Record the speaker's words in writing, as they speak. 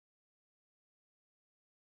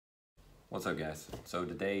What's up, guys? So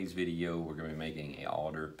today's video we're going to be making a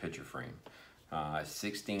Alder picture frame.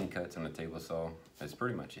 16 cuts on a table saw. That's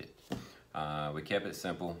pretty much it. We kept it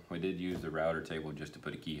simple. We did use the router table just to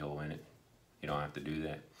put a keyhole in it. You don't have to do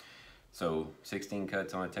that. So 16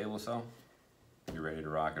 cuts on a table saw. You're ready to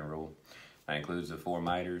rock and roll. That includes the 4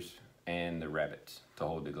 miters and the rabbets to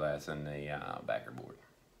hold the glass and the backer board.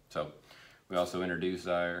 So we also introduced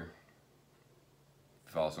our,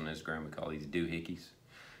 if also on Instagram we call these doohickeys.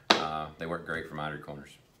 They work great for mitered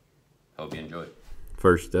corners. Hope you enjoy it.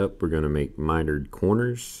 First up, we're going to make mitered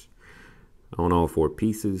corners on all 4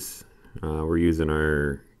 pieces. We're using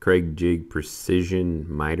our Kreg jig precision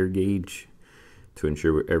miter gauge to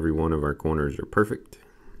ensure every one of our corners are perfect.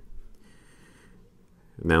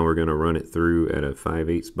 Now we're going to run it through at a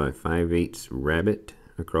 5/8 by 5/8 rabbet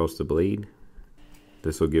across the blade.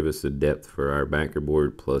 This will give us the depth for our backer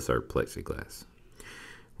board plus our plexiglass.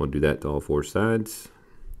 We'll do that to all 4 sides.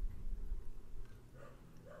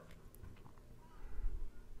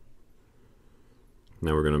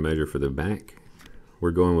 Now we're going to measure for the back. We're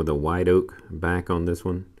going with a white oak back on this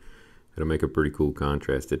one. It'll make a pretty cool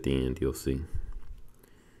contrast at the end, you'll see.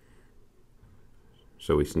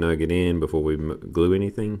 So we snug it in before we glue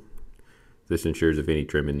anything. This ensures if any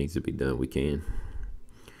trimming needs to be done, we can.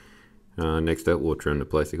 Next up, we'll trim the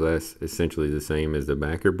plexiglass, essentially the same as the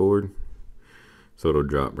backer board. So it'll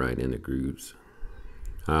drop right in the grooves.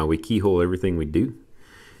 We keyhole everything we do.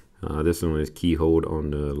 This one is keyholed on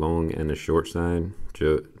the long and the short side,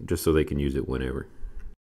 just so they can use it whenever.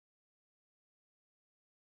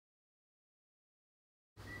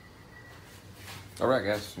 Alright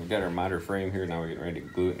guys, we've got our miter frame here. Now we're getting ready to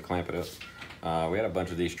glue it and clamp it up. We had a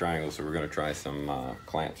bunch of these triangles, so we're going to try some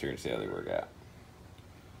clamps here and see how they work out.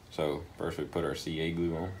 So first we put our CA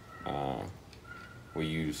glue on. We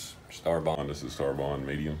use Starbond. This is Starbond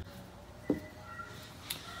medium.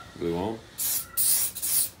 Glue on.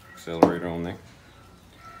 Accelerator on there.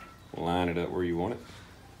 Line it up where you want it.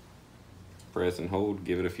 Press and hold.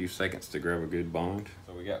 Give it a few seconds to grab a good bond.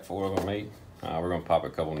 So we got 4 of them made. We're going to pop a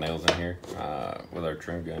couple nails in here with our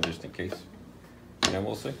trim gun just in case. And then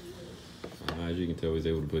we'll see. As you can tell, he's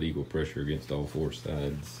able to put equal pressure against all 4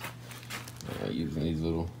 sides using these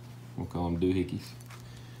little, we'll call them doohickeys.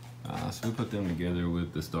 So we put them together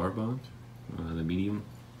with the Starbond, the medium,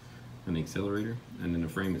 and the Accelerator, and then the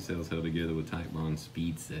frame itself is held together with Titebond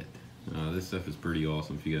speed set. This stuff is pretty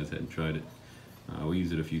awesome if you guys hadn't tried it. We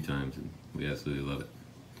use it a few times and we absolutely love it.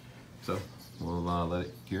 So we'll let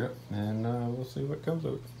it cure up and we'll see what comes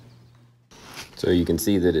of it. So you can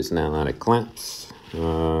see that it's now out of clamps.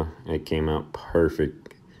 It came out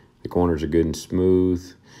perfect. The corners are good and smooth.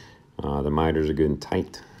 The miters are good and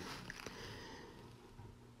tight.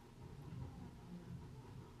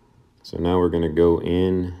 So now we're going to go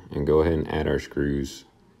in and go ahead and add our screws.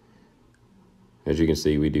 As you can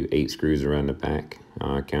see, we do 8 screws around the back,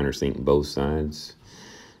 countersink both sides.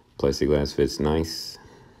 Plexiglass fits nice.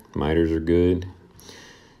 Miters are good.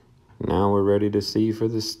 Now we're ready to see for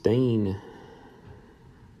the stain.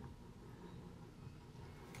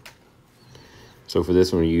 So for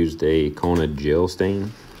this one, we used a Kona gel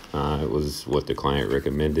stain. It was what the client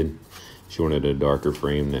recommended. She wanted a darker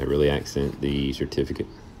frame that really accent the certificate.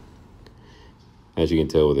 As you can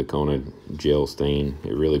tell with the Kona gel stain,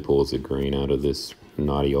 it really pulls the grain out of this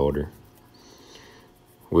Knotty Alder.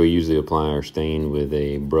 We'll usually apply our stain with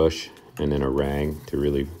a brush and then a rag to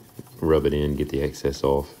really rub it in, get the excess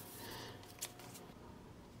off.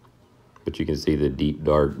 But you can see the deep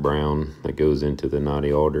dark brown that goes into the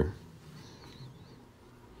Knotty Alder.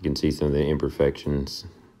 You can see some of the imperfections,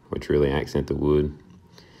 which really accent the wood.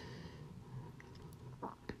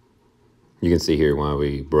 You can see here why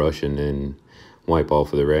we brush and then wipe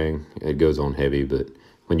off with a rag. It goes on heavy, but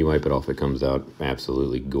when you wipe it off, it comes out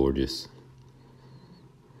absolutely gorgeous.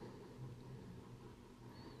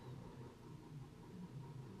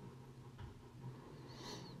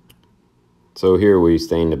 So here we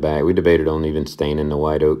stained the back. We debated on even staining the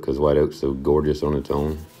white oak because white oak's so gorgeous on its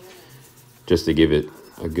own. Just to give it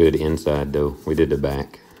a good inside though, we did the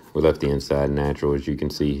back. We left the inside natural, as you can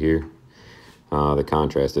see here. The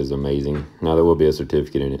contrast is amazing. Now there will be a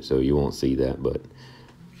certificate in it, so you won't see that, but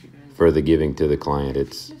for the giving to the client,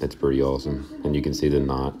 it's pretty awesome. And you can see the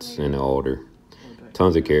knots and the alder.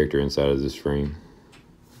 Tons of character inside of this frame.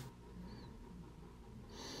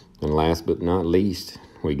 And last but not least,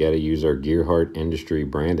 we got to use our Gearheart Industry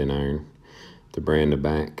branding iron to brand the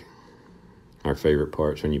back. Our favorite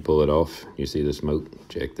parts, when you pull it off, you see the smoke.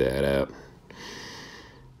 Check that out.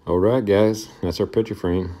 Alright guys, that's our picture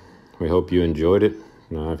frame. We hope you enjoyed it.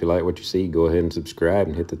 If you like what you see, go ahead and subscribe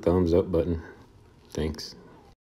and hit the thumbs up button. Thanks.